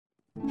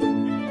You're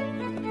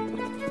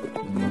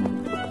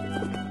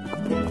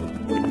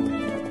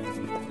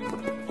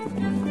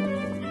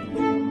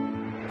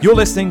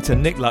listening to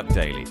Nick Luck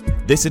Daily.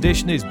 This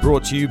edition is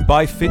brought to you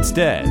by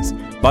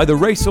FitzDares, by the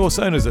Racehorse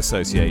Owners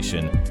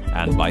Association,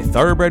 and by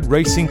Thoroughbred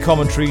Racing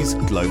Commentary's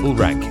Global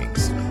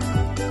Rankings.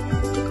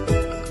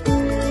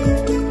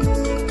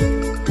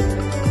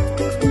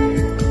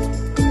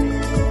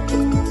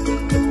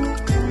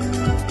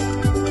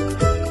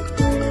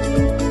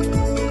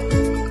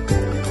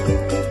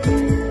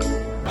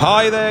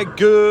 Hi there,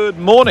 good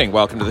morning.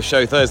 Welcome to the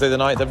show, Thursday the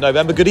 9th of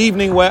November. Good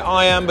evening where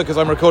I am, because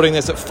I'm recording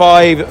this at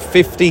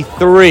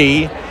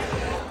 5:53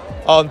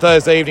 on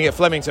Thursday evening at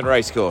Flemington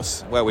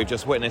Racecourse, where we've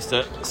just witnessed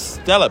a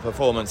stellar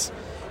performance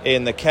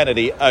in the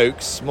Kennedy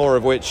Oaks, more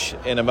of which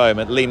in a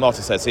moment. Lee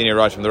Mottershead, senior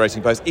writer from the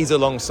Racing Post, is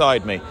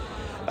alongside me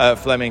at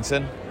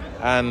Flemington,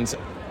 and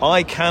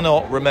I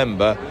cannot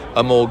remember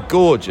a more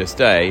gorgeous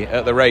day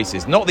at the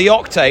races. Not the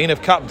octane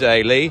of Cup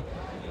Day, Lee,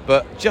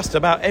 but just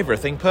about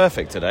everything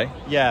perfect today.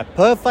 Yeah,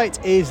 perfect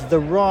is the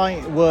right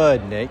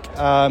word, Nick.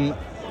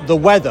 The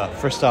weather,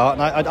 for a start,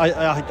 and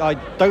I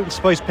don't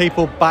suppose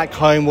people back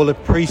home will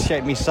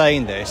appreciate me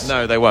saying this.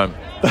 No, they won't.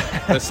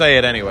 Let's say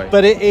it anyway.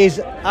 But it is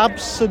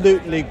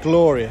absolutely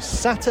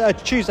glorious.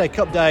 Tuesday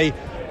Cup Day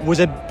was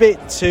a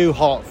bit too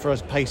hot for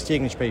us pasty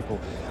English people.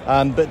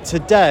 But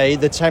today,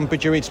 the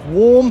temperature, it's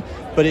warm,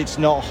 but it's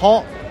not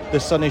hot. The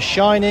sun is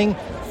shining.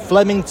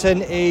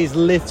 Flemington is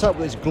lit up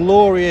with its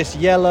glorious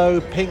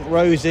yellow, pink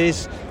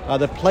roses.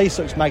 The place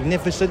looks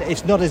magnificent.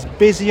 It's not as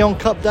busy on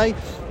Cup Day,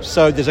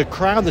 so there's a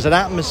crowd, there's an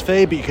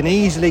atmosphere, but you can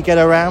easily get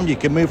around. You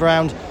can move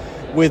around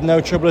with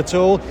no trouble at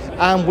all.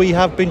 And we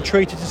have been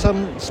treated to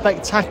some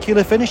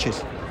spectacular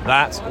finishes.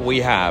 That we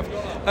have.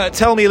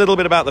 Tell me a little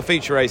bit about the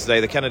feature race today,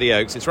 the Kennedy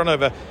Oaks. It's run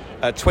over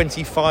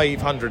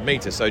 2,500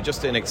 metres, so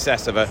just in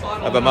excess of a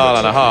mile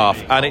and a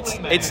half. And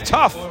it's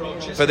tough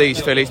for these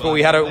fillies, but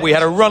we had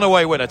a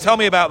runaway winner. Tell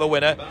me about the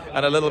winner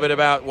and a little bit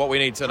about what we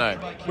need to know.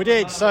 We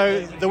did.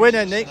 So the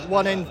winner, Nick,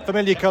 won in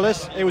familiar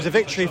colours. It was a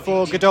victory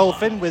for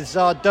Godolphin with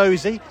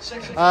Zardozi.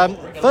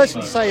 First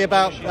thing to say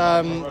about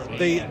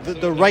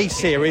the race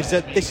here is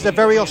that this is a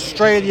very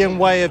Australian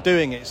way of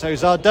doing it. So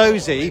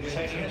Zardozi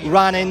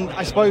ran in,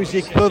 I suppose, the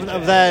equivalent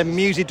of their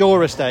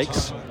Musidora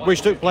Stakes,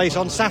 which took place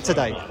on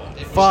Saturday,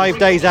 5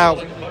 days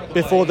out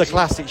before the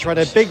Classic. She ran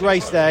a big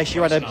race there. She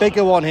ran a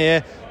bigger one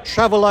here.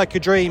 Travel like a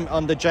dream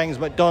under James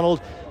McDonald,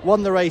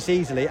 won the race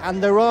easily,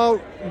 and there are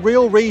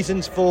real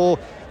reasons for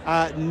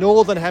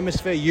Northern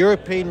Hemisphere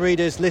European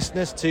readers,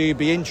 listeners to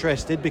be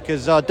interested,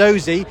 because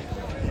Zardozi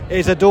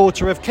is a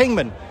daughter of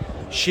Kingman.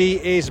 She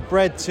is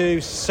bred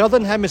to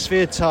Southern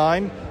Hemisphere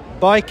time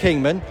by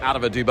Kingman. Out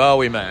of a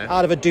Dubawi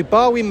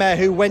mare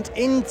Who went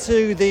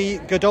into the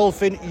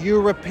Godolphin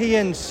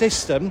European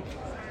system.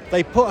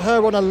 They put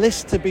her on a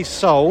list to be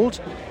sold.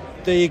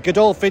 The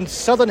Godolphin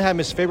Southern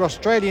Hemisphere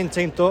Australian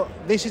team thought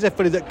this is a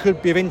filly that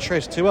could be of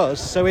interest to us.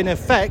 So in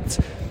effect,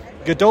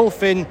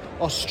 Godolphin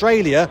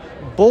Australia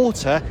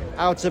bought her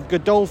out of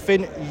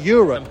Godolphin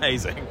Europe.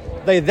 Amazing.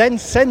 They then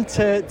sent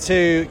her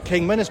to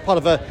Kingman as part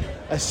of a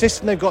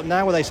system they've got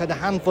now, where they send a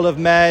handful of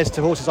mares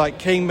to horses like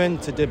Kingman,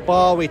 to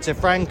Dubawi, to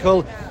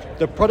Frankel.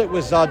 The product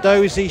was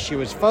Zardozi. She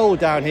was foaled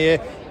down here.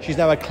 She's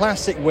now a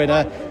Classic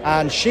winner,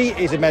 and she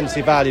is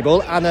immensely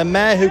valuable. And a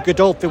mare who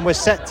Godolphin was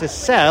set to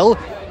sell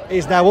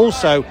is now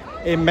also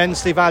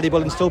immensely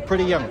valuable and still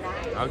pretty young.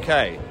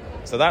 Okay,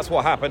 so that's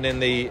what happened in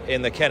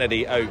the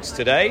Kennedy Oaks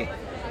today.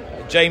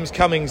 James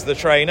Cummings, the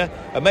trainer.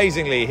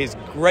 Amazingly, his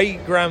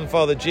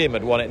great-grandfather Jim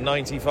had won it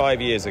 95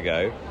 years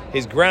ago.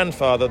 His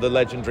grandfather, the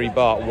legendary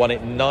Bart, won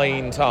it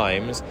 9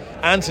 times.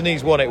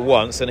 Anthony's won it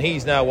once, and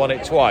he's now won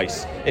it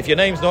twice. If your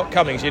name's not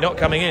Cummings, you're not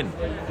coming in.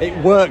 It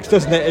works,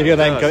 doesn't it, if your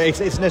name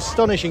Cummings? It's an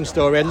astonishing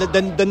story. And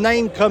the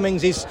name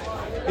Cummings is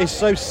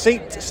so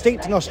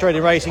steeped in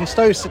Australian racing,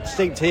 so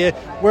steeped here.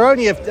 We're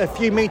only a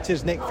few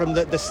metres, Nick, from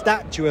the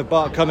statue of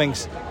Bart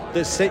Cummings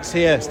that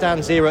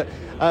stands here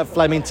at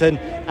Flemington,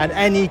 and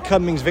any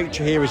Cummings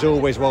victory here is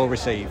always well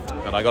received.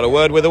 And I got a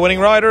word with the winning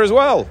rider as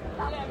well.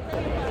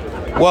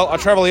 Well, I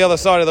travel the other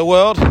side of the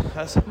world.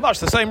 That's much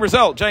the same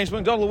result. James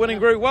McDonald winning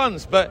Group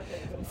 1s. But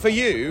for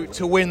you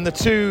to win the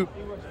 2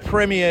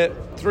 premier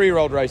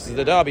 3-year-old races,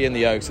 the Derby and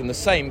the Oaks, in the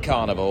same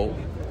carnival,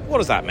 what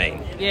does that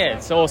mean? Yeah,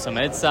 it's awesome.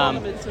 It's a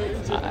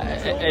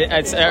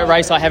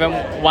race I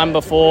haven't won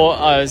before.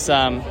 It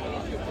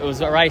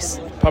was a race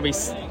probably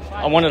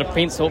I wanted a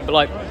pencil,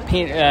 but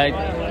tick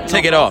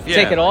it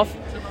off.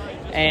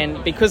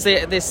 And because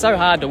they're so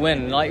hard to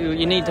win,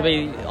 you need to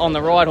be on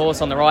the right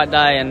horse on the right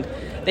day, and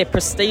they're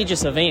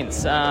prestigious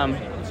events.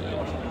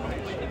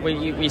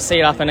 We see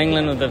it up in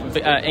England with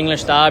the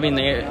English Derby and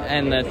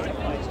the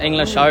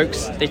English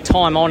Oaks. They're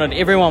time honoured.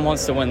 Everyone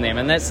wants to win them,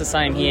 and that's the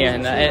same here.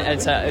 And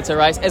it's a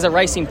race. As a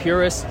racing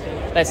purist,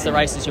 that's the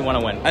races you want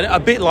to win. And a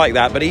bit like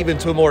that, but even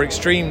to a more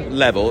extreme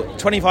level,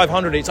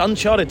 2,500. It's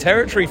uncharted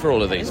territory for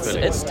all of these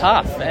fillies. It's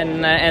tough,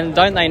 and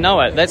don't they know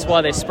it? That's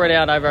why they're spread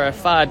out over a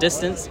far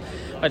distance.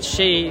 But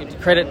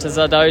credit to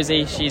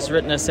Zardozi, she's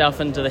written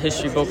herself into the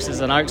history books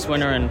as an Oaks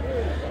winner, and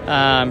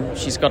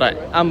She's got an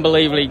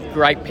unbelievably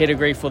great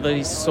pedigree for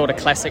these sort of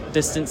classic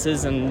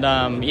distances, and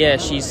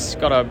she's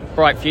got a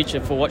bright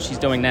future for what she's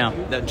doing now.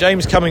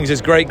 James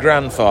Cummings'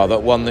 great-grandfather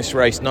won this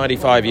race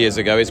 95 years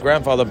ago. His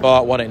grandfather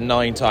Bart won it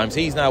 9 times.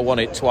 He's now won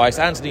it twice.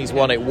 Anthony's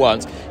won it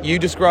once. You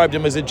described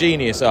him as a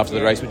genius after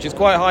the race, which is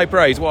quite high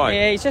praise. Why?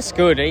 Yeah, he's just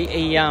good.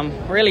 He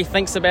really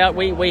thinks about.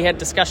 We had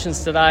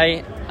discussions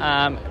today.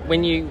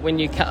 When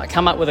you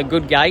come up with a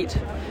good gate,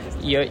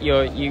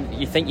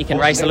 you think you can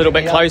race a little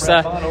bit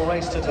closer.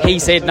 He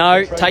said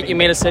no, take your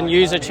medicine,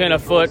 use a turn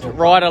of foot,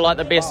 ride her like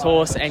the best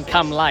horse and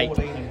come late.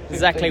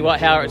 Exactly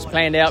how it's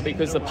planned out,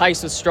 because the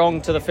pace was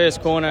strong to the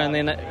first corner and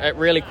then it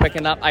really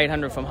quickened up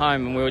 800 from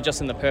home, and we were just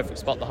in the perfect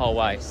spot the whole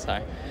way.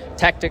 So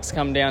tactics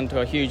come down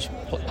to a huge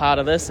part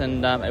of this,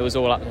 and it was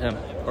all up to him.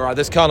 All right,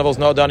 this carnival's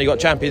not done. You've got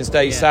Champions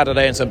Day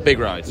Saturday and some big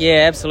rides.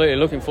 Yeah, absolutely.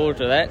 Looking forward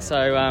to that.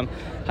 So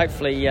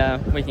hopefully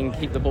we can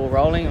keep the ball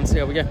rolling and see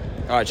how we go.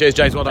 All right, cheers,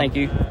 James. Well done. Thank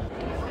you.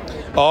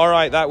 All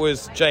right, that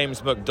was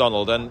James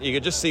McDonald, and you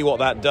could just see what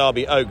that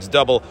Derby Oaks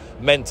double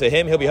meant to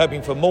him. He'll be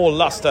hoping for more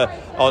lustre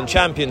on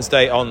Champions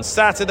Day on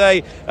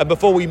Saturday. And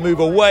before we move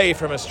away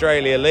from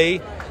Australia, Lee,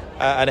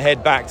 and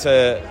head back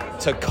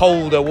to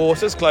colder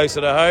waters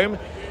closer to home,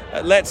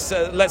 let's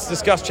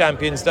discuss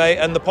Champions Day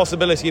and the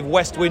possibility of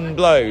west wind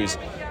blows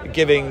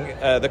giving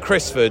the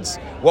Crisfords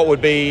what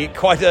would be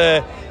quite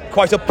a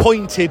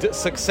pointed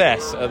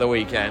success at the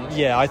weekend.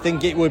 Yeah, I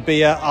think it would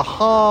be a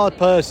hard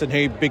person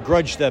who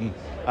begrudged them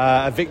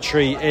a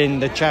victory in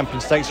the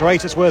Champions Stakes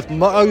race. It's worth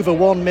over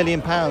 £1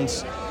 million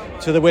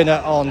to the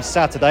winner on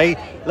Saturday.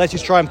 Let's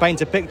just try and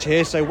paint a picture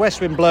here. So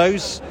West Wind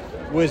Blows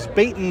was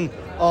beaten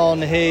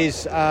on his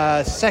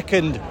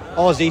second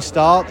Aussie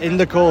start in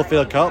the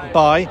Caulfield Cup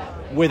by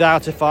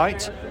Without a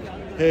Fight,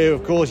 who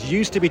of course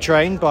used to be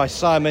trained by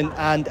Simon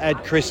and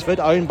Ed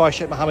Crisford, owned by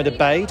Sheikh Mohammed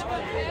Abeid.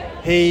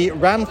 He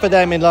ran for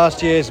them in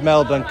last year's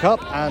Melbourne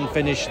Cup and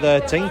finished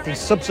 13th. He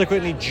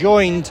subsequently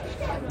joined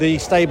the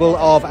stable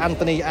of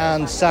Anthony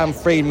and Sam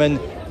Freedman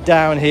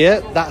down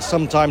here. That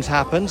sometimes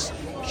happens.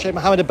 Sheikh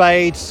Mohammed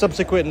Abeid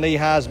subsequently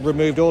has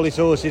removed all his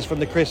horses from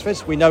the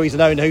Crisfords. We know he's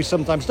an owner who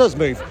sometimes does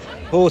move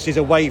horses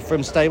away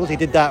from stables. He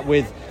did that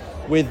with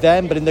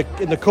them, but in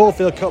the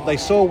Caulfield Cup they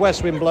saw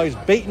West Wind Blows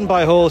beaten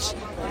by a horse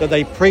that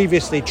they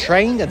previously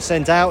trained and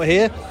sent out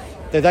here.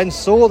 They then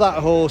saw that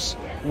horse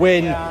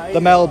win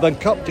the Melbourne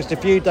Cup just a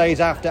few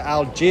days after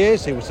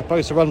Algiers, who was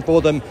supposed to run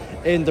for them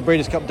in the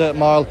Breeders' Cup Dirt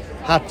Mile,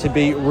 had to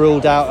be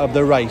ruled out of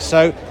the race.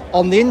 So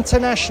on the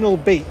international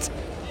beat,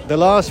 the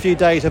last few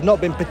days have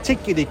not been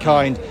particularly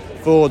kind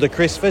for the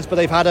Crisfords, but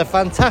they've had a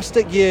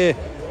fantastic year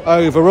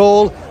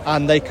overall,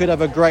 and they could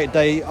have a great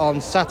day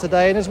on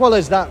Saturday. And as well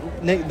as that,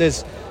 Nick,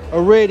 there's a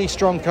really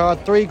strong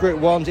card, 3 Group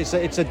 1s.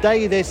 It's a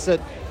day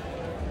that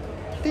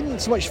didn't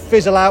so much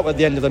fizzle out at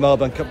the end of the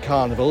Melbourne Cup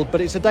Carnival,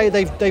 but it's a day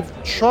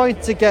they've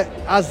tried to get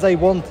as they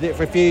wanted it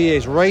for a few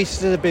years.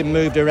 Races have been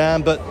moved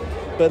around, but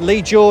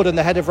Lee Jordan,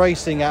 the head of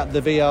racing at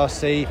the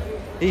VRC,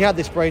 he had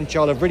this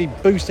brainchild of really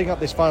boosting up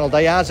this final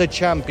day as a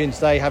Champions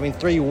Day, having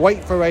 3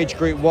 weight for age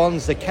Group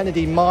 1s. The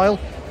Kennedy Mile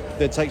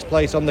that takes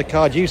place on the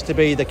card used to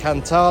be the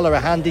Cantala, a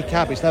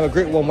handicap. It's now a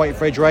Group 1 weight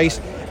for age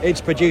race. It's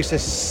produced a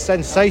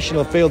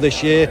sensational field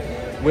this year,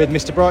 with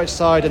Mr.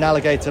 Brightside and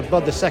Alligator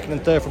Bud, the second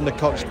and third from the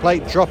Cox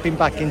Plate, dropping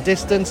back in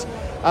distance,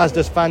 as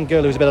does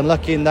Fangirl, who was a bit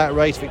unlucky in that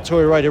race.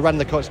 Victoria Ryder ran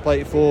the Cox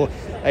Plate for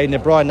Aidan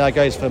O'Brien, now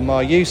goes for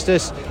Mar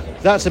Eustace.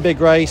 That's a big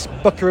race.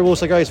 Buckley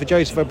also goes for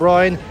Joseph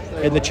O'Brien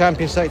in the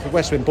Champions Stakes with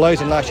West Wind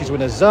Blows and last year's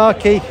winner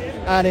Zaki.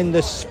 And in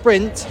the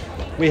sprint,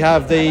 we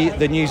have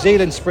the New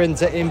Zealand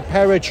sprinter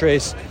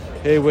Imperatrice,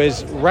 who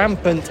was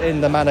rampant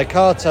in the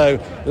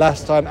Manicato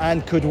last time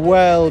and could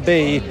well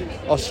be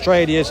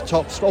Australia's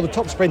the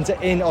top sprinter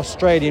in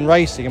Australian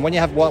racing. And when you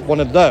have one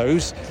of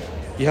those,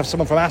 you have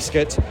someone from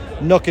Ascot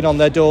knocking on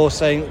their door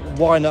saying,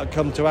 why not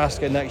come to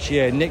Ascot next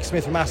year? Nick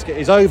Smith from Ascot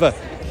is over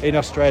in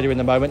Australia in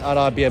the moment, and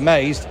I'd be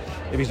amazed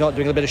if he's not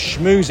doing a bit of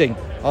schmoozing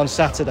on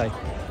Saturday.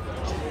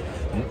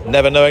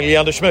 Never knowingly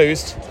under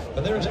schmoozed,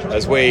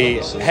 as we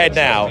head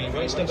now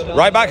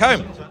right back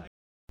home.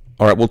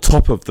 All right, well,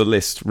 top of the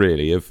list,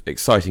 really, of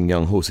exciting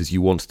young horses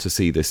you want to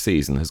see this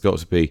season has got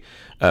to be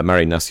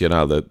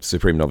Nationale, the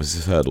Supreme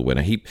Novices Hurdle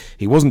winner. He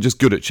wasn't just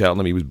good at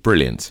Cheltenham, he was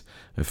brilliant.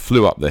 He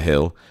flew up the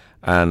hill,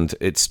 and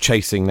it's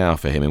chasing now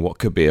for him in what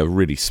could be a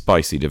really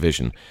spicy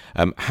division.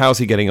 How's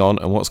he getting on,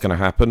 and what's going to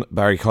happen?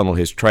 Barry Connell,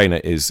 his trainer,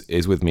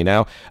 is with me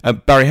now.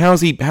 Barry, how's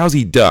he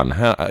done?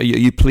 Are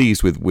you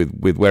pleased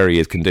with where he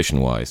is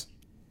condition-wise?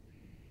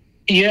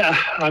 Yeah,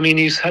 I mean,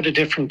 he's had a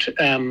different...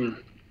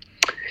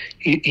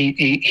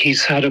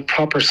 He's had a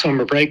proper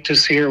summer break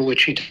this year,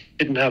 which he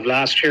didn't have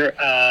last year.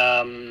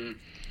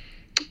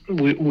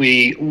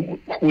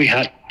 We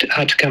had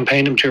to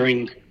campaign him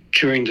during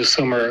the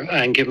summer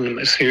and given him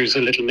a series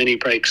of little mini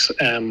breaks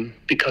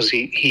because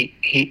he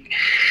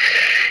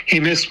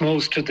missed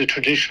most of the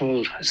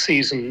traditional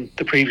season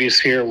the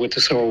previous year with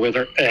the sore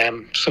weather.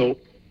 So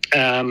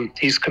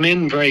he's come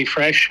in very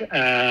fresh.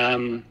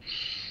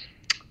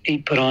 He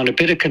put on a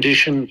bit of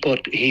condition,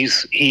 but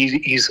he's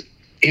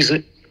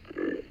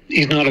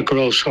not a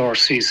gross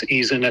horse.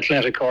 He's an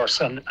athletic horse,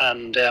 and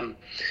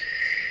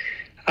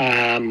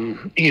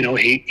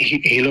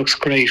he looks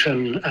great,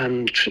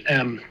 and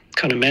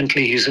kind of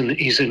mentally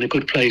he's in a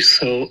good place.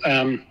 So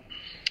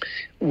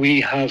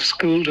we have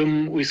schooled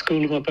him. We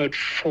schooled him about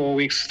 4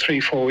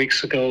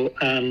 weeks ago,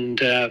 and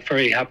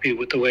very happy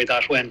with the way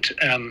that went.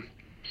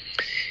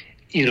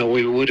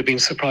 We would have been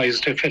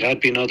surprised if it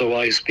had been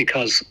otherwise,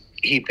 because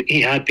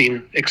he had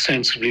been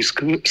extensively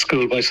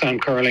schooled by Sam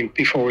Curling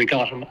before we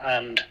got him,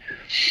 and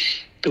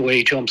the way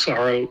he jumps a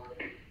hurl,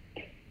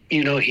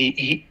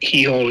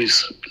 he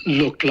always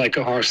looked like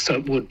a horse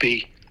that would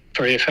be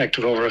very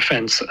effective over a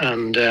fence,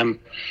 and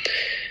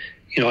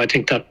I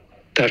think that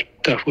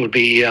will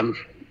be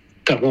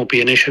that won't be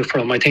an issue for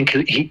him. I think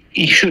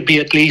he should be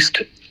at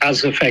least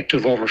as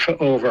effective over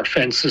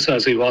fences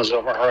as he was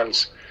over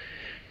hurls.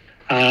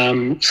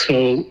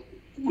 So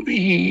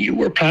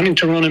we're planning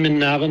to run him in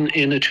Navan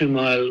in a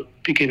 2-mile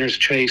beginner's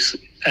chase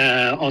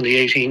on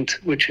the 18th,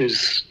 which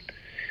is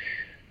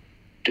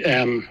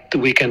the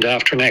weekend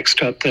after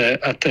next at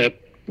the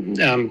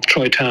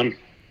Troy Town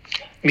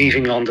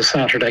meeting on the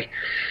Saturday.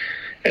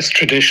 It's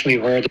traditionally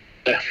where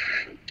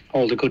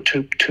all the good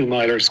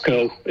two-milers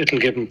go. It'll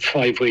give him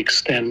 5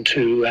 weeks then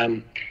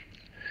to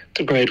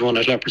the Grade 1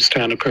 at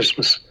Leopardstown at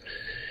Christmas.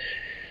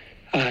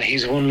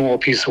 He's one more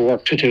piece of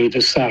work to do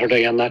this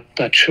Saturday, and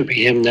that should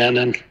be him then.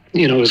 And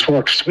his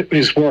work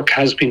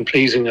has been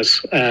pleasing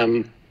us.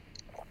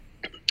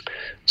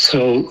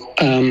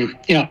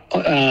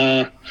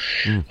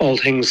 All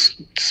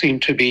things seem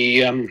to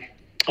be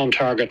on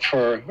target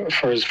for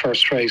his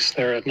first race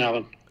there at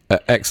Navan.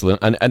 Excellent,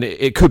 and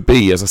it could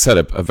be, as I said,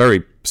 a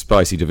very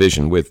spicy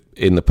division with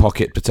in the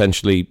pocket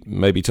potentially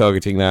maybe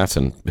targeting that,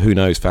 and who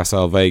knows,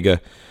 Facile Vega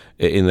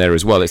in there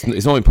as well. It's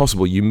not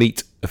impossible. You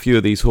meet a few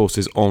of these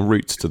horses en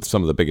route to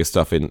some of the bigger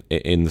stuff in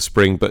the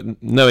spring, but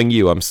knowing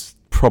you, I'm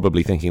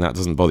probably thinking that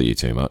doesn't bother you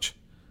too much.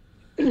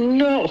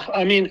 No,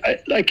 I mean,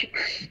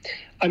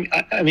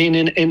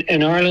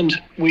 in Ireland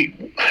we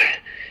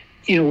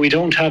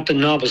don't have the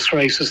novice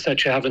races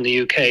that you have in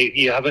the UK.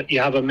 You have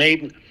a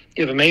maiden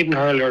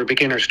hurl or a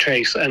beginner's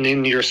chase, and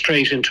then you're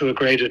straight into a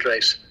graded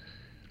race.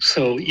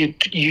 So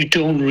you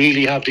don't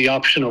really have the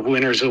option of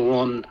winners of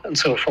one and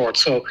so forth.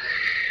 So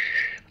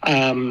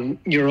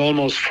you're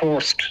almost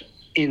forced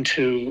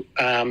into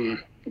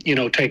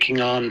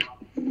taking on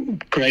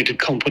graded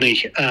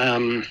company.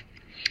 I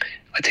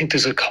think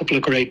there's a couple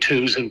of grade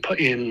 2s in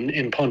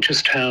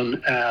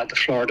Punchestown, the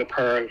Florida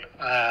Pearl.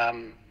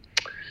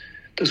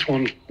 There's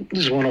one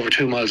over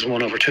 2 miles and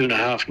one over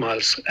 2.5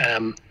 miles.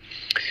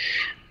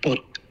 But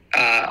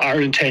our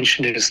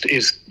intention is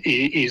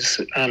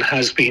and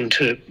has been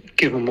to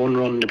give them one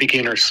run in the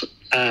beginners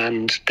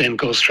and then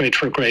go straight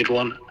for grade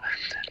 1.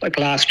 Like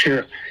last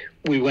year,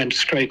 we went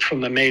straight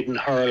from a maiden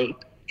hurl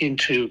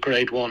into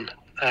grade 1,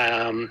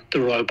 the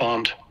Royal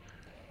Bond.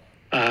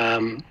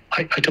 I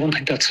don't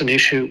think that's an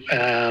issue.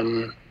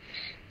 And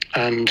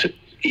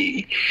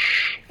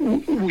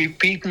we've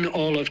beaten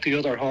all of the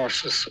other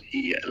horses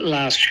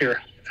last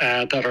year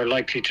that are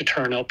likely to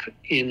turn up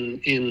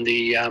in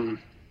the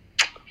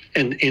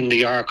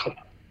Arkle.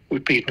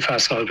 We've beaten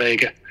Facile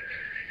Vega.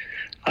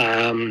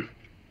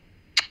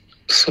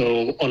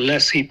 So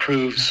unless he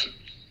proves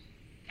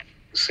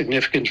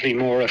significantly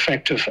more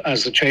effective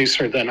as a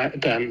chaser than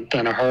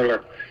a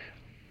hurler,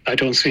 I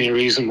don't see any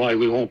reason why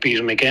we won't beat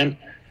him again.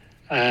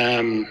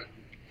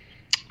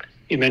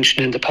 You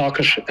mentioned in the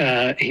pocket,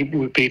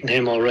 we've beaten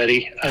him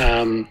already.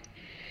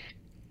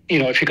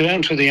 If you go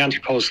down to the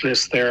anti-post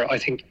list there, I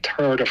think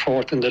third or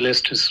fourth in the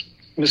list is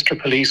Mr.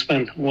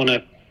 Policeman, won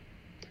a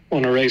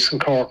race in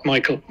Cork.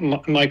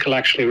 Michael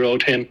actually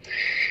rode him.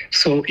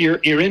 So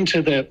you're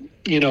into the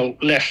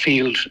left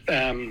field.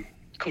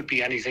 Could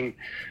be anything.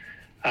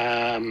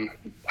 I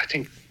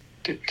think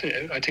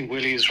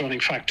Willie is running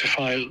fact to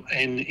file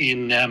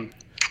in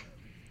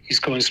he's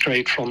going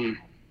straight from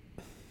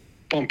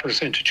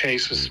bumpers into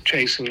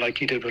chasing like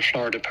he did with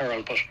Florida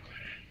Pearl, but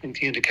I think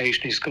the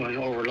indication he's going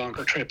over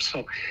longer trips.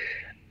 So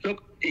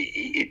look,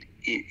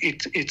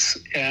 it's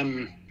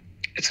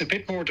a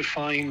bit more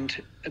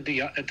defined,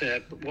 the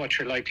what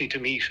you're likely to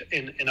meet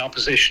in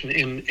opposition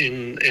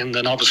in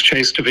the novice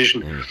chase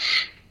division.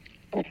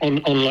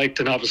 Unlike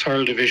the novice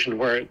hurl division,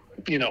 where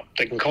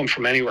they can come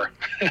from anywhere.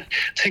 They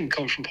can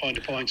come from point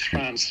to point,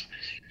 France,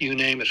 you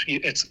name it.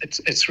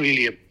 It's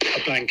really a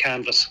blank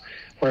canvas.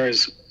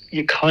 Whereas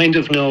you kind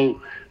of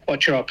know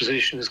what your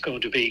opposition is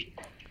going to be,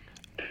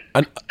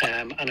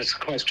 and it's a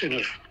question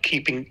of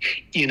keeping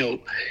your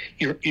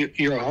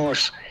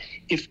horse.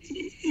 If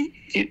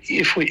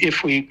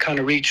we kind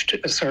of reached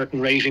a certain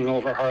rating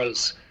over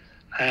hurls,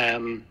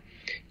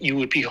 you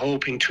would be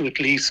hoping to at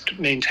least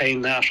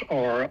maintain that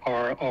or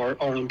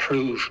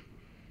improve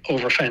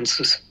over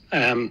fences.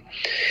 The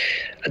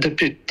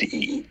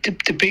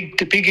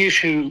big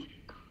issue,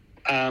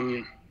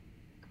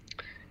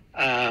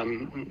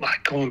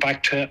 going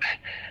back to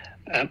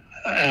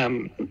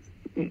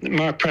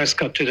Mark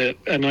Prescott did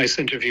a nice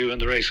interview in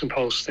the Racing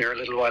Post there a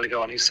little while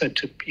ago, and he said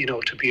to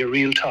be a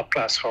real top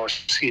class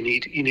horse, you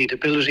need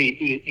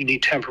ability, you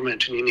need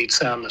temperament, and you need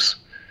soundness.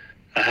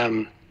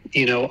 And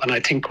I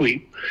think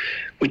we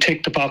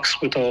ticked the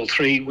box with all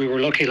three. We were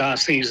lucky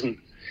last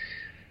season,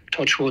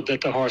 touch wood,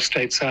 that the horse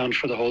stayed sound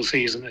for the whole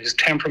season. His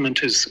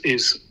temperament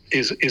is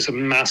a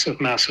massive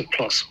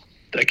plus.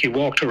 Like, he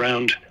walked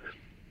around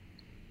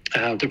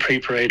the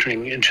pre-parade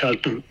ring in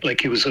Cheltenham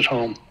like he was at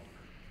home.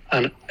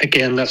 And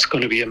again, that's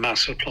going to be a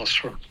massive plus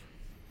for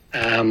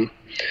him.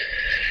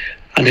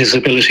 And his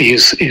ability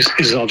is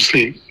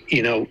obviously,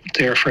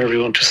 there for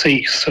everyone to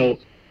see. So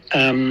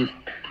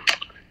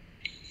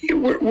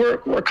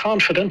we're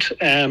confident.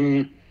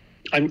 I'm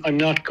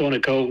not going to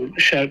go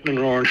shouting and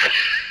roaring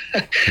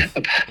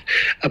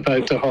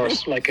about the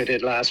horse like I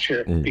did last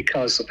year,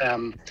 because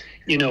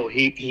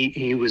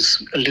he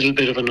was a little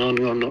bit of an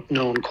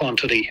unknown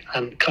quantity,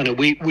 and kind of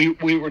we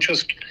were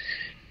just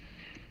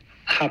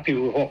happy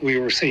with what we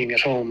were seeing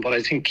at home. But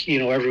I think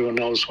everyone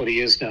knows what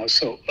he is now,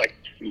 so like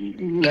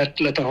let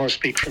the horse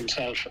speak for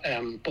himself.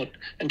 But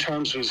in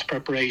terms of his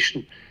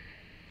preparation,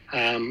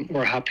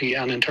 we're happy,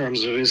 and in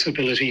terms of his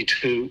ability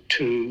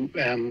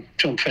to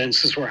jump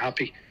fences, we're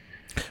happy.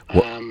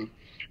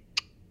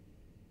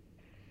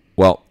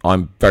 Well,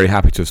 I'm very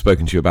happy to have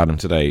spoken to you about him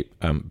today,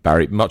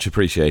 Barry. Much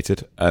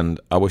appreciated, and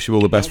I wish you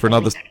all the best for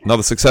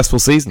another successful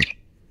season.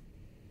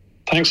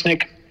 Thanks,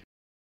 Nick.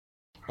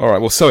 All right,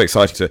 well, so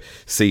excited to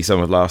see some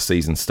of last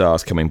season's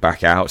stars coming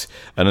back out,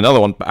 and another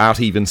one out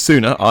even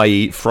sooner,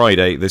 i.e.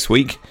 Friday this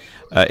week,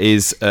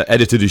 is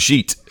Editeur du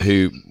Gite,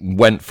 who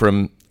went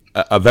from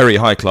a very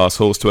high-class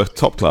horse to a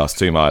top-class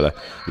two-miler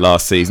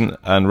last season,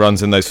 and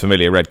runs in those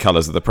familiar red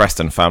colours of the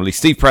Preston family.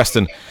 Steve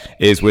Preston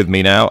is with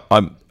me now.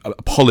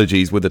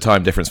 Apologies with the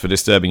time difference for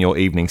disturbing your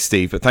evening,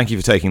 Steve, but thank you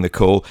for taking the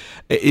call.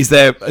 Is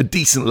there a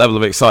decent level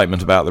of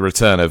excitement about the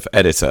return of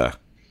Editeur?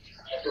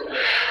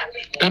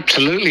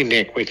 Absolutely,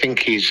 Nick. We think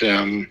he's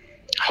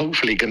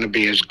hopefully going to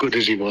be as good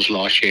as he was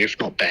last year, if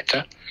not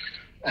better.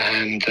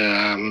 And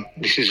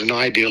this is an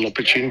ideal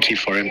opportunity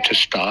for him to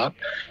start.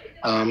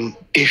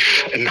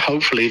 If and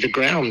hopefully the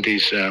ground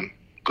is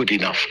good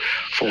enough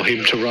for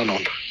him to run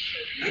on.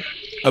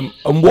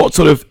 And what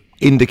sort of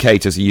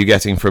indicators are you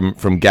getting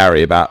from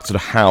Gary about sort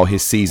of how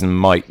his season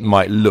might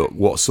look?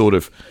 What sort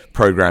of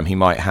programme he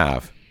might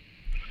have?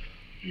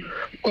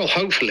 Well,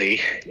 hopefully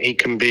he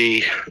can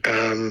be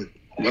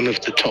one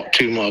of the top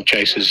 2 mile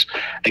chasers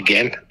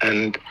again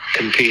and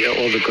compete at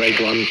all the Grade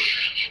 1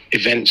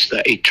 events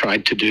that he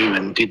tried to do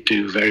and did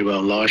do very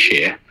well last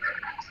year.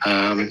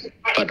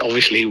 But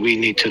obviously we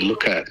need to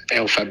look at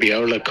El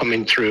Fabiola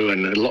coming through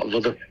and a lot of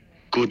other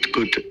good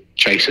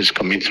chasers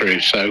coming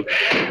through. So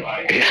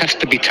it has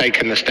to be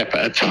taken a step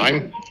at a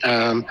time.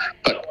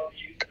 But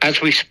as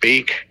we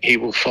speak, he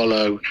will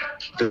follow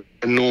the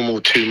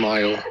normal 2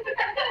 mile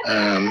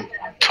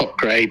top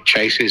grade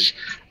chases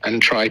and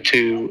try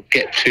to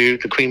get to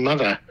the Queen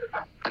Mother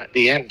at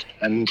the end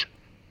and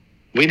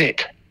win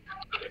it.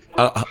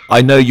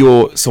 I know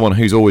you're someone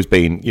who's always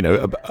been,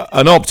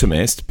 an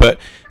optimist, but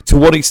to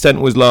what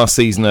extent was last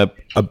season a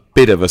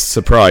bit of a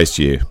surprise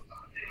to you?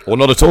 Or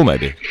not at all,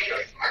 maybe?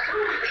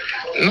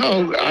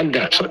 No,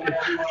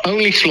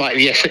 only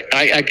slightly, yes.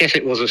 I guess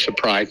it was a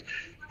surprise.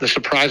 The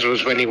surprise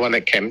was when he won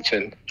at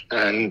Kempton,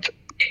 and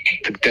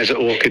the Desert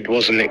Orchid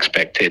wasn't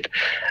expected,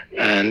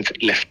 and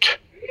left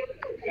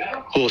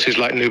horses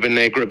like Nuba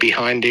Negra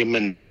behind him,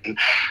 and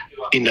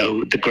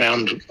the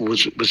ground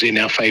was in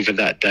our favour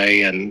that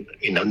day, and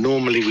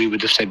normally we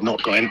would have said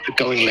not going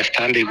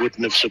left-handed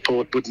wouldn't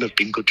have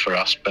been good for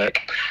us, but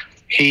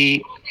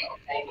he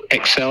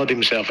excelled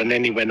himself, and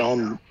then he went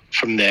on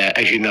from there,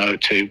 as you know,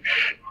 to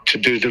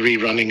do the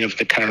rerunning of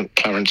the current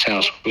Clarence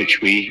House, which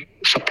we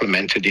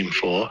supplemented him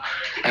for,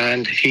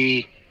 and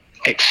he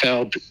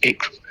excelled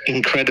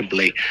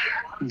incredibly.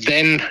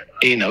 Then,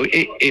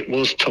 it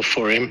was tough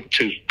for him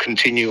to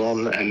continue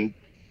on and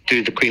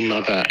do the Queen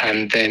Mother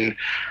and then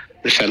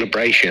the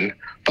celebration.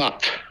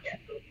 But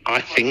I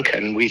think,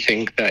 and we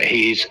think, that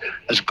he's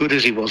as good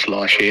as he was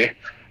last year,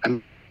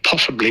 and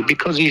possibly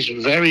because he's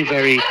very,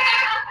 very...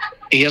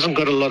 He hasn't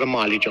got a lot of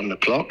mileage on the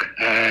clock,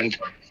 and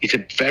he's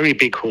a very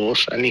big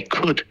horse, and he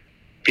could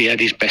be at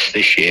his best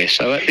this year.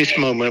 So at this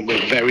moment,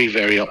 we're very,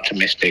 very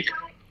optimistic.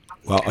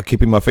 Well, I'm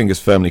keeping my fingers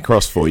firmly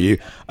crossed for you.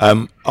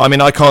 I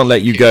can't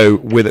let you go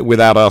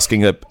without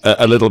asking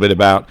a little bit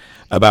about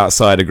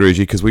Saida Gruji,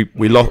 because we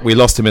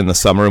lost him in the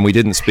summer and we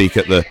didn't speak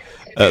at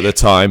the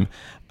time.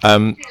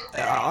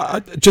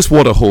 Just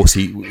what a horse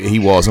he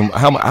was, and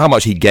how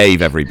much he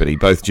gave everybody,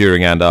 both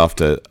during and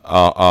after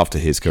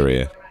his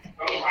career.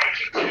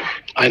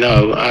 I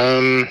know.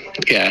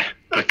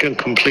 I can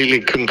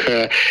completely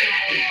concur.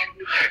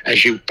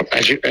 As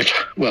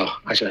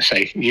I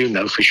say,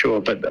 for sure,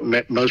 but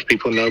most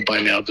people know by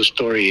now the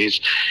story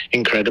is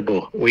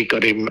incredible. We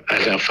got him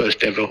as our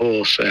first ever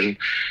horse, and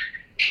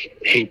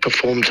he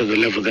performed to the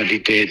level that he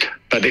did,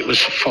 but it was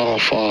far,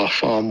 far,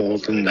 far more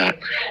than that.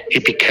 He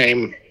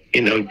became,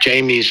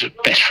 Jamie's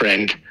best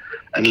friend,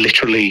 and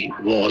literally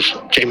was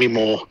Jamie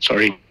Moore,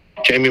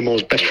 Jamie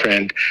Moore's best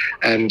friend,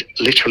 and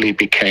literally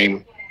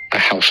became a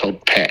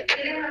household pet,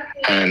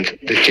 and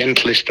the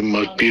gentlest and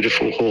most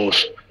beautiful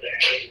horse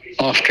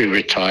after he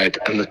retired,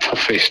 and the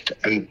toughest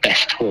and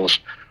best horse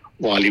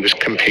while he was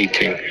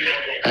competing.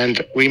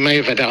 And we may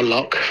have had our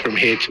luck from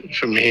here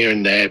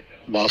and there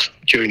whilst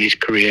during his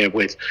career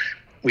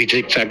we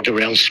zigzagged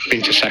around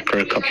Sprinter Sacre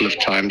a couple of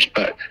times,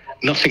 but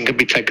nothing could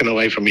be taken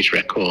away from his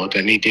record,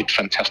 and he did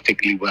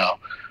fantastically well.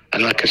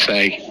 And like I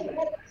say,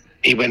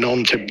 he went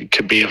on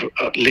to be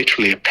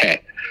literally a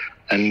pet.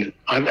 And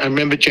I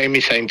remember Jamie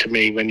saying to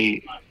me when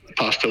he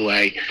passed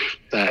away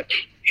that,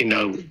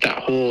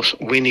 that horse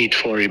whinnied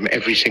for him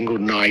every single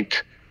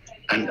night.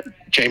 And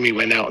Jamie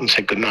went out and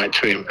said goodnight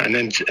to him. And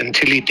then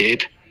until he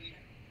did,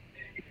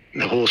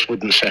 the horse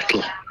wouldn't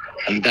settle.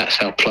 And that's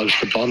how close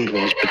the bond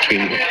was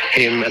between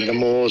him and the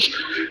Moores,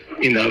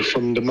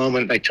 from the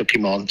moment they took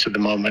him on to the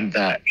moment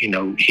that,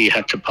 he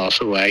had to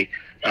pass away,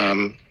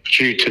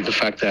 due to the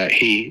fact that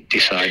he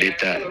decided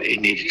that he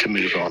needed to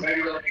move on.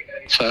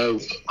 So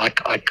I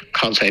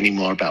can't say any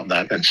more about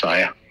that than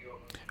Sire.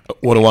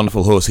 What a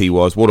wonderful horse he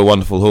was. What a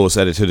wonderful horse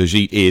Editeur du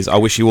Gite is. I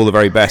wish you all the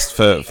very best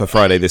for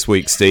Friday this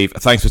week, Steve.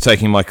 Thanks for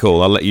taking my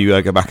call. I'll let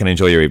you go back and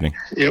enjoy your evening.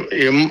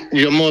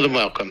 You're more than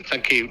welcome.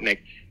 Thank you,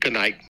 Nick. Good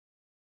night.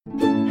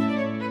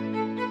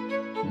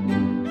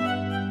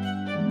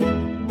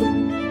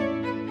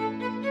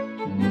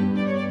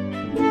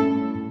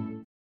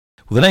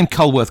 Well, the name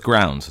Culworth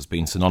Grounds has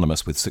been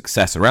synonymous with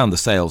success around the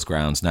sales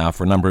grounds now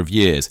for a number of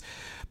years.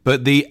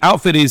 But the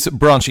outfit is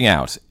branching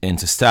out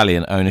into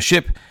stallion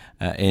ownership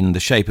in the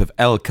shape of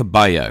El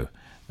Caballo,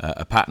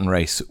 a pattern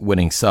race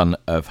winning son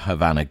of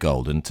Havana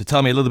Gold. And to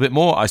tell me a little bit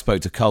more, I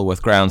spoke to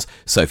Culworth Grounds'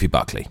 Sophie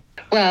Buckley.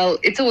 Well,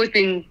 it's always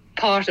been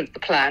part of the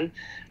plan,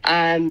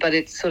 but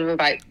it's sort of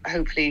about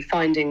hopefully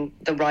finding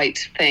the right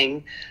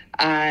thing.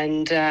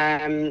 And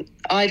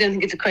I don't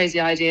think it's a crazy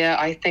idea.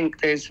 I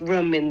think there's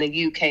room in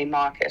the UK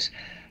market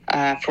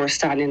for a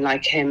stallion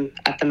like him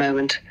at the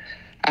moment.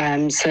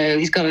 So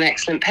he's got an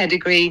excellent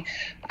pedigree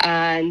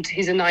and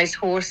he's a nice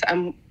horse.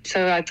 And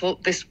so I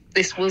thought this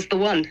was the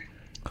one.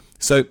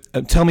 So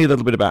tell me a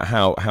little bit about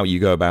how you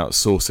go about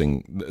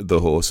sourcing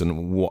the horse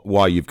and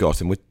why you've got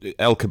him. With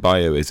El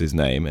Caballo is his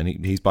name,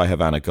 and he's by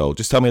Havana Gold.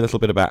 Just tell me a little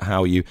bit about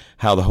how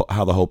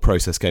the whole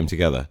process came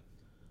together.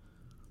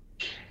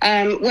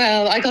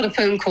 Well, I got a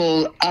phone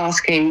call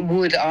asking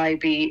would I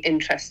be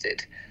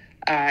interested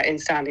in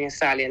standing a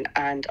stallion,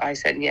 and I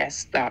said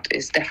yes, that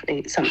is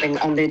definitely something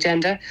on the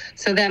agenda.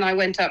 So then I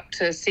went up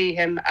to see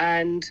him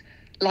and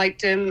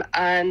liked him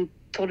and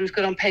thought it was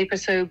good on paper,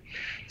 so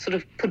sort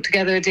of put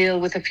together a deal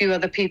with a few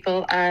other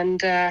people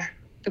and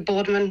we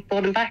bought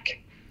him back.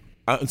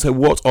 So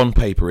what on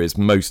paper is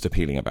most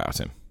appealing about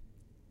him?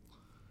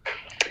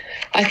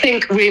 I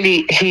think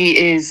really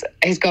he's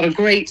got a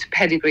great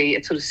pedigree.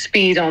 It's sort of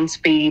speed on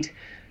speed.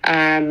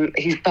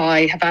 He's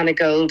by Havana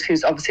Gold,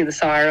 who's obviously the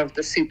sire of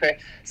the super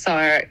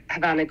sire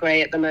Havana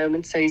Grey at the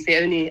moment. So he's the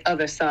only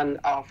other son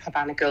of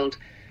Havana Gold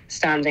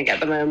standing at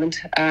the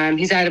moment.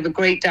 He's out of a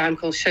great dam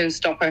called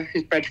Showstopper,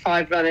 who's bred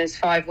 5 runners,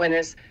 5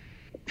 winners,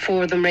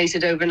 4 of them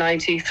rated over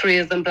 90, 3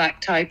 of them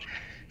black type.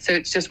 So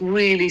it's just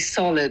really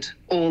solid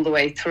all the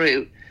way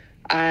through.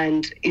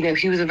 And,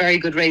 he was a very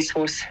good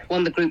racehorse,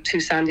 won the Group 2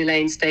 Sandy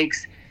Lane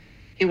Stakes.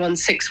 He won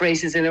 6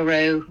 races in a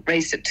row,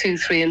 raced at 2,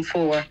 3 and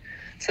 4.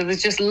 So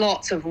there's just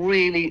lots of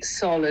really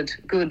solid,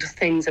 good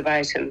things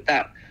about him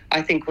that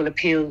I think will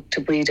appeal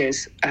to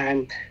breeders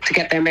to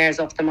get their mares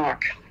off the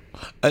mark.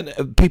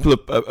 And people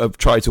have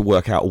tried to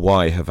work out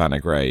why Havana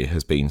Grey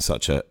has been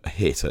such a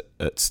hit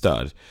at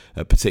stud,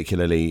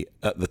 particularly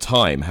at the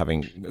time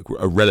having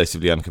a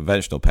relatively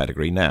unconventional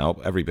pedigree. Now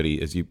everybody,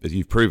 as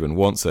you've proven,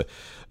 wants a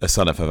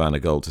son of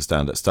Havana Gold to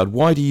stand at stud.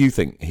 Why do you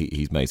think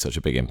he's made such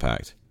a big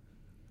impact?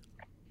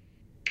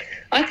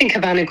 I think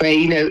Havana Grey,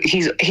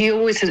 he's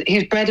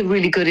bred a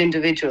really good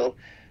individual.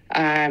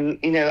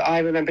 I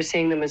remember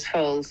seeing them as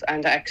foals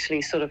and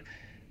actually sort of,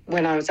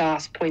 when I was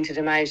asked, pointed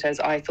him out as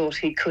I thought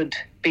he could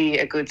be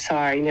a good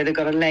sire. They've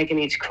got a leg in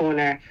each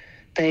corner.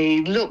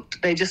 They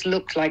just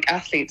looked like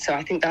athletes. So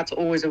I think that's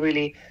always a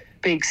really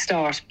big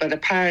start. But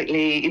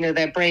apparently,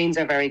 their brains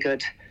are very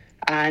good.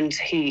 And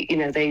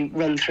they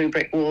run through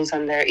brick walls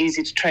and they're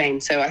easy to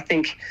train. So I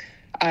think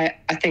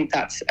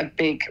that's a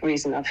big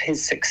reason of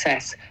his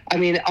success. I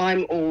mean,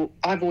 I've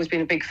always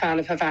been a big fan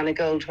of Havana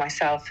Gold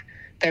myself.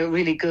 They're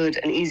really good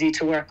and easy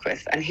to work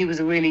with. And he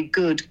was a really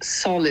good,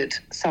 solid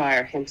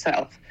sire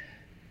himself.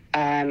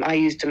 I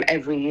used him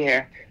every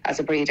year as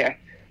a breeder.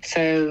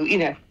 So,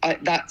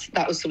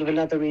 that was sort of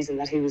another reason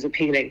that he was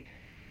appealing.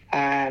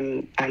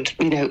 And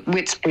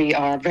Whitesbury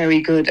are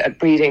very good at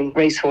breeding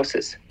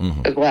racehorses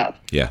as well.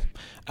 Yeah.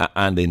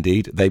 And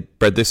indeed, they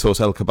bred this horse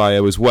El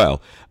Caballo as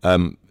well.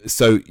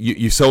 So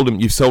you've sold him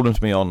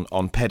to me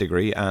on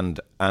pedigree and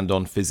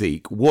on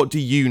physique. What do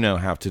you know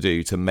how to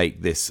do to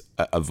make this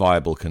a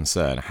viable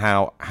concern?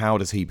 How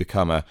does he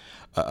become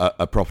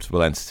a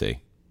profitable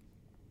entity?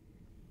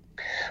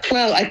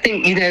 Well, I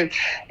think,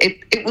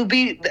 it will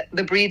be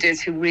the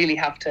breeders who really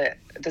have to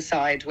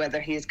decide whether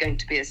he is going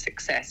to be a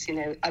success.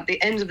 At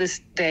the end of this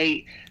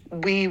day,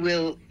 we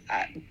will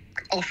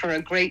offer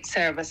a great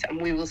service,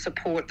 and we will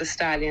support the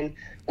stallion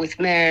with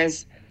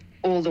mares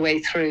all the way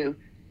through,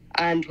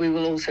 and we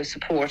will also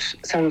support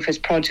some of his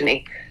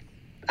progeny.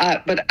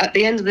 But at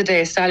the end of the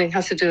day, a stallion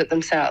has to do it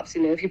themselves.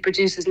 If he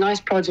produces nice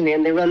progeny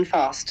and they run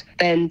fast,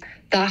 then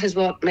that is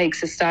what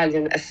makes a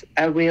stallion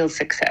a real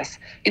success.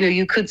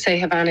 You could say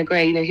Havana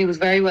Grey, he was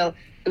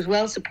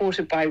well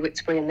supported by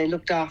Whitesbury, and they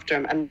looked after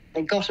him and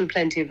they got him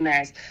plenty of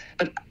mares.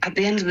 But at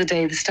the end of the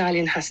day, the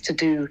stallion has to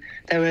do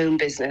their own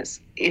business.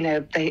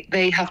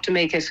 They have to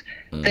make it,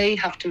 they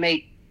have to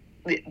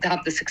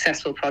have the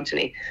successful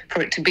progeny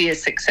for it to be a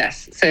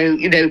success. So,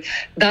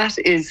 that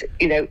is,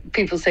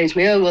 people say to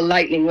me, oh, well,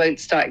 lightning won't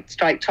strike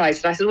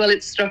twice. And I said, well,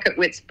 it struck at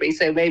Whitesbury,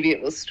 so maybe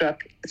it will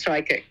strike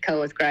at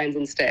Culworth grounds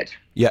instead.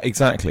 Yeah,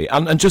 exactly.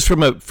 And just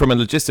from a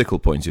logistical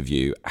point of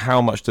view,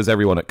 how much does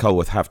everyone at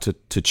Culworth have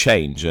to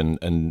change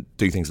and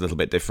do things a little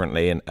bit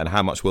differently? And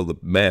how much will the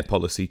mare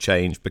policy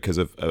change because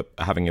of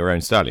having your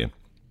own stallion?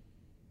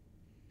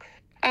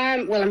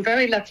 Well, I'm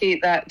very lucky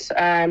that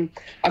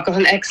I've got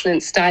an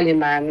excellent stallion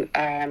man,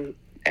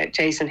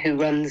 Jason, who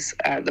runs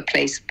the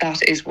place.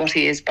 That is what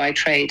he is by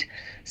trade.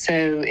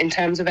 So in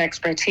terms of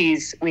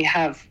expertise, we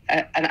have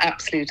an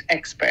absolute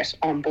expert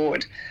on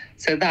board.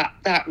 So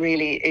that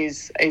really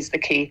is the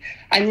key.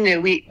 And,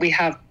 we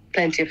have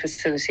plenty of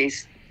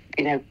facilities,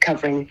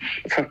 covering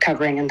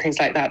and things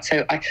like that.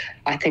 So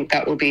I think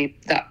that will be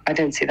that. I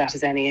don't see that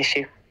as any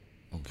issue.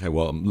 Okay,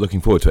 well, I'm looking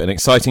forward to it. An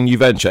exciting new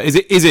venture.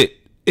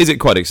 Is it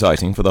quite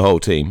exciting for the whole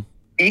team?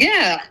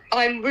 Yeah,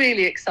 I'm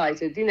really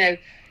excited.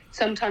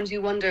 Sometimes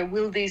you wonder,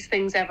 will these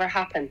things ever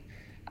happen?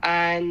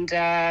 And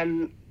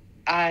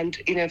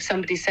if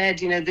somebody said,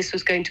 this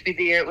was going to be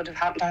the year it would have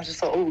happened, I just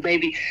thought, oh,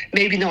 maybe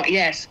not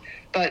yet.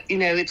 But,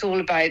 it's all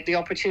about the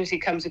opportunity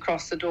comes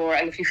across the door.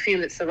 And if you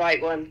feel it's the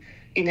right one,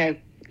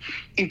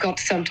 you've got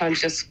to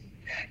sometimes just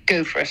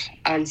go for it.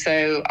 And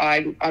so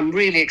I'm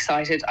really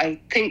excited. I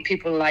think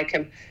people like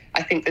him.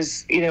 I think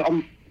there's,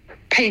 on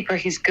paper,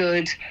 he's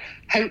good.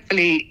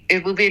 Hopefully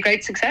it will be a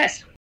great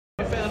success.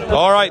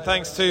 All right,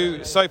 thanks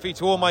to Sophie,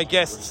 to all my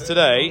guests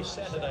today.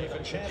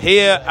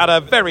 Here at a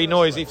very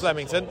noisy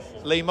Flemington,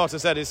 Lee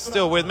Mottershead is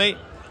still with me.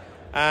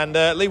 And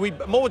Lee,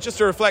 more just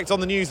to reflect on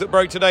the news that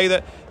broke today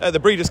that the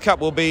Breeders' Cup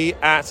will be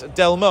at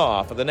Del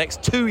Mar for the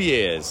next 2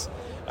 years,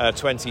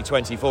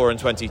 2024 and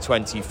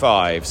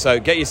 2025. So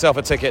get yourself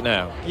a ticket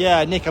now.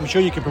 Yeah, Nick, I'm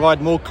sure you can provide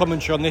more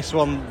commentary on this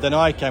one than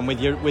I can with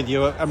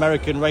your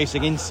American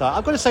racing insight.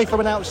 I've got to say,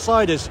 from an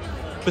outsider's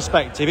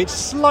perspective, it's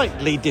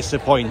slightly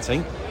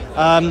disappointing.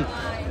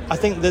 I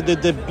think that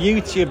the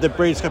beauty of the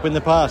Breeders' Cup in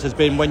the past has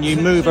been when you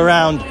move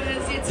around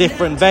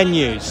different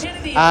venues.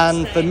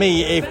 And for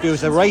me, if you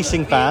was a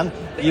racing fan,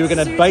 you were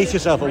going to base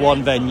yourself at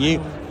one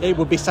venue, it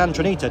would be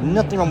Santa Anita.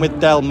 Nothing wrong with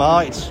Del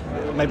Mar. It's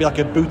maybe like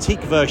a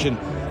boutique version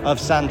of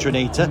Santa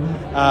Anita.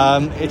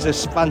 It's a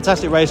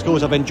fantastic race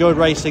course. I've enjoyed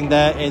racing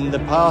there in the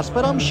past,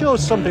 but I'm sure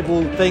some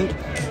people think,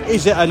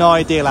 is it an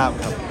ideal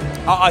outcome?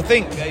 I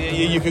think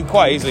you can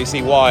quite easily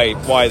see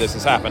why this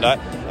has happened.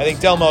 I think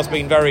Del Mar's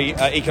been very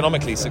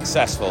economically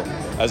successful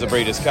as a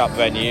Breeders' Cup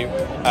venue.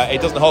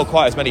 It doesn't hold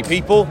quite as many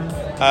people,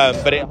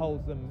 but it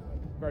holds them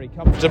very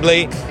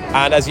comfortably.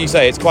 And as you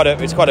say, it's quite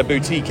a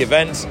boutique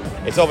event.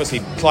 It's obviously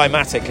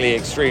climatically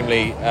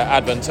extremely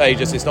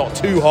advantageous. It's not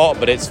too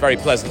hot, but it's very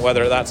pleasant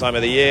weather at that time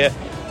of the year.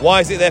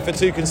 Why is it there for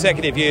 2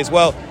 consecutive years?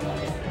 Well,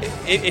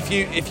 if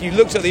you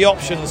looked at the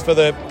options for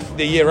the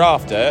year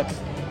after,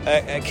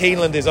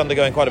 Keeneland is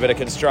undergoing quite a bit of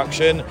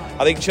construction.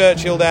 I think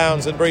Churchill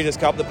Downs and Breeders'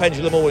 Cup, the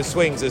pendulum always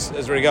swings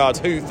as regards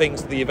who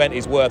thinks the event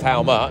is worth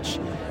how much,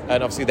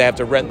 and obviously they have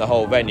to rent the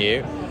whole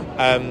venue.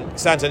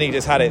 Santa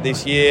Anita's had it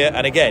this year,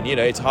 and again,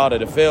 it's harder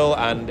to fill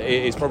and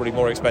it is probably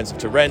more expensive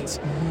to rent.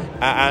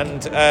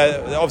 And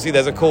obviously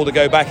there's a call to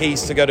go back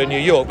east to go to New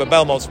York, but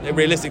Belmont's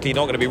realistically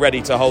not going to be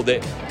ready to hold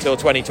it till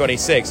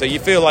 2026. So you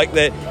feel like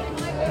that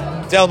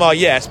Del Mar,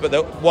 yes, but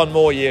the one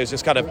more year is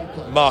just kind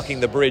of marking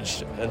the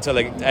bridge until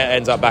it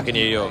ends up back in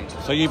New York.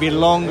 So you'd be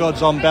long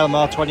odds on Del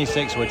Mar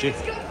 26, would you?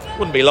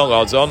 Wouldn't be long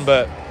odds on,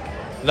 but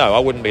no, I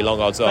wouldn't be long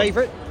odds on.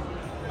 Favourite?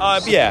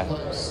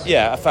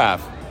 Yeah, a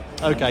fav.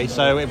 Okay,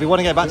 so if we want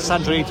to get back to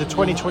Santa Anita,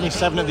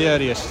 2027 at the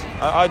earliest.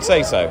 I'd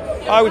say so.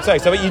 I would say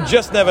so, but you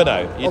just never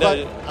know.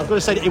 I've got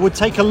to say, it would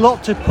take a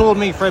lot to pull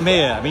me from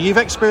here. I mean, you've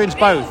experienced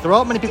both. There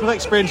aren't many people who've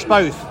experienced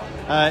both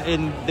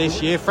in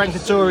this year. Frank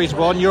Dettori's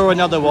one, you're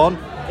another one.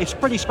 It's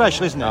pretty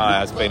special, isn't it?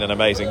 Oh, it's been an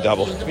amazing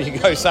double. You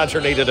go Santa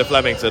Anita to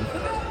Flemington.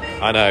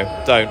 I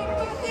know, don't.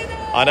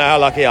 I know how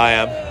lucky I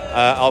am.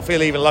 I'll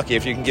feel even luckier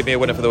if you can give me a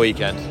winner for the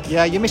weekend.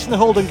 Yeah, you're missing the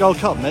Haldon Gold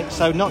Cup, Nick,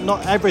 so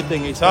not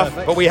everything is tough,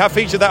 perfect. But we have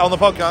featured that on the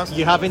podcast.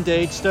 You have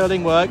indeed,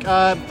 sterling work.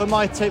 For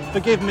my tip,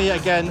 forgive me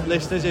again,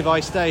 listeners, if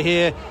I stay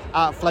here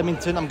at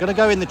Flemington. I'm going to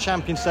go in the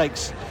Champion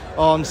Stakes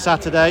on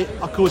Saturday.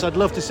 Of course, I'd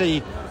love to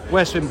see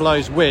Westwind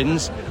Blows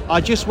wins. I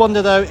just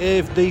wonder, though,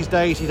 if these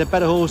days he's a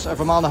better horse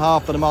over a mile and a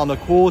half than a mile and a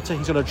quarter.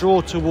 He's going to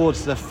draw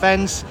towards the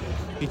fence.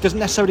 He doesn't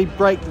necessarily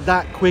break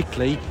that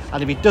quickly,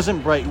 and if he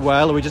doesn't break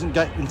well or he doesn't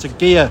get into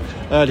gear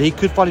early, he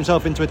could find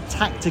himself into a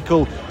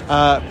tactical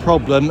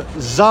problem.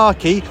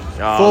 Zardozi,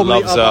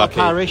 formerly of our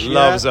parish.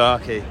 Loves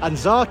Zardozi. And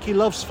Zardozi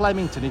loves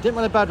Flemington. He didn't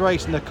run a bad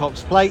race in the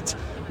Cox Plate.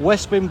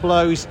 West Wind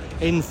Blows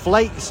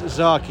inflates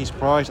Zardozi's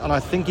price, and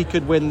I think he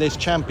could win this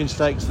Champion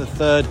Stakes the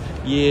 3rd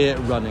year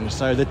running.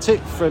 So the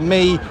tip from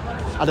me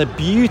at a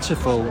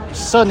beautiful,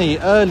 sunny,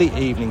 early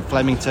evening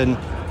Flemington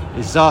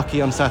is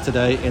Zardozi on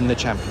Saturday in the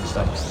Champion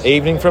Stakes.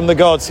 Evening from the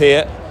gods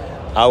here.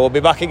 I will be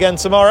back again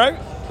tomorrow.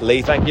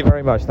 Lee, thank you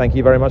very much. Thank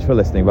you very much for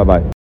listening.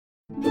 Bye-bye.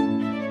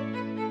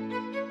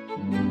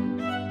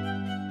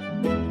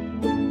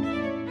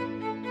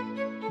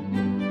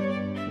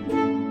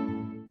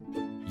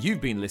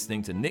 You've been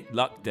listening to Nick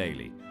Luck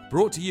Daily,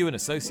 brought to you in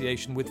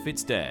association with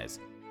FitzDares,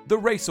 the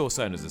Racehorse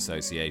Owners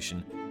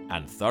Association,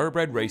 and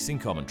Thoroughbred Racing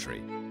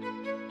Commentary.